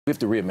We have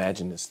to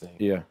reimagine this thing.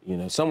 Yeah. You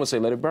know, some would say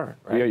let it burn,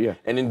 right? Yeah, yeah.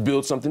 And then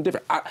build something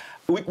different.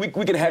 We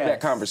could have that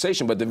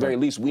conversation, but at the very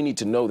least, we need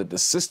to know that the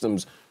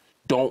systems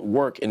don't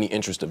work in the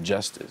interest of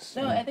justice.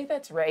 No, I think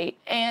that's right.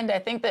 And I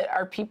think that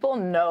our people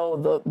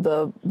know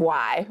the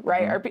why,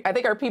 right? I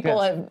think our people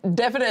have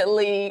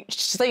definitely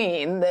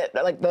seen that,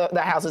 like,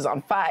 the house is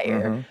on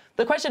fire.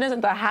 The question isn't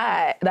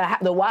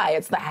the why,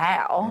 it's the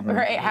how,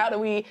 right? How do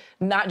we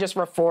not just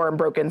reform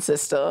broken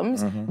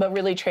systems, but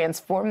really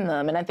transform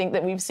them? And I think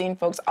that we've seen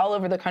folks all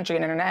over the country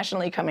and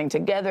internationally coming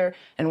together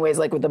in ways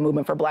like with the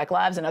Movement for Black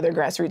Lives and other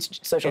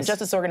grassroots social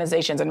justice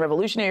organizations and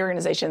revolutionary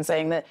organizations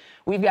saying that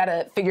we've got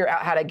to figure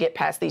out how to get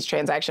past these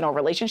transactional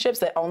relationships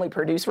that only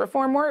produce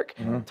reform work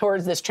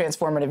towards this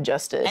transformative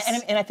justice.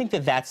 And I think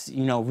that that's,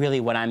 you know, really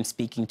what I'm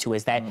speaking to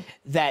is that,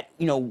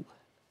 you know,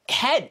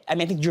 I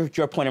mean, I think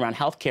your point around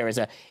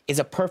healthcare is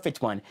a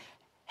perfect one.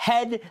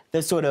 Had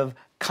the sort of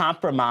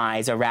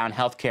compromise around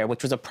healthcare,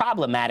 which was a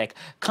problematic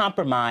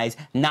compromise,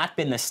 not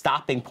been the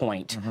stopping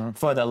point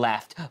for the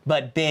left,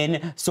 but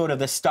been sort of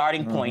the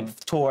starting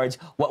point towards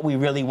what we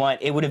really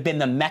want, it would have been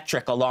the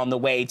metric along the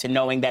way to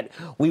knowing that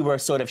we were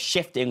sort of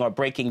shifting or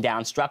breaking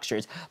down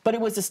structures. But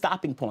it was the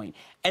stopping point.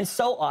 And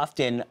so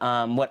often,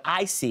 what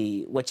I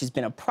see, which has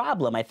been a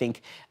problem, I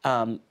think,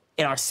 in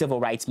our civil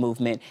rights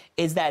movement,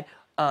 is that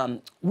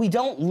we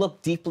don't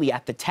look deeply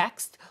at the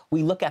text,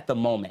 we look at the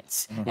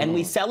moments. And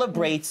we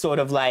celebrate sort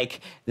of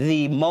like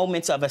the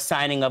moments of a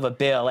signing of a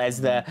bill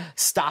as the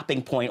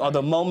stopping point, or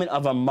the moment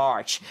of a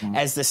march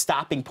as the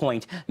stopping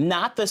point,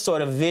 not the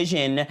sort of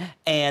vision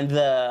and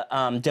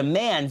the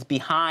demands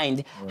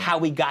behind how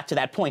we got to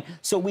that point.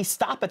 So we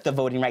stop at the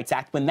Voting Rights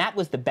Act when that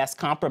was the best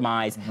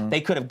compromise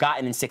they could have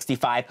gotten in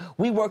 '65.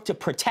 We work to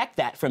protect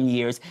that from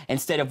years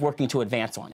instead of working to advance on it.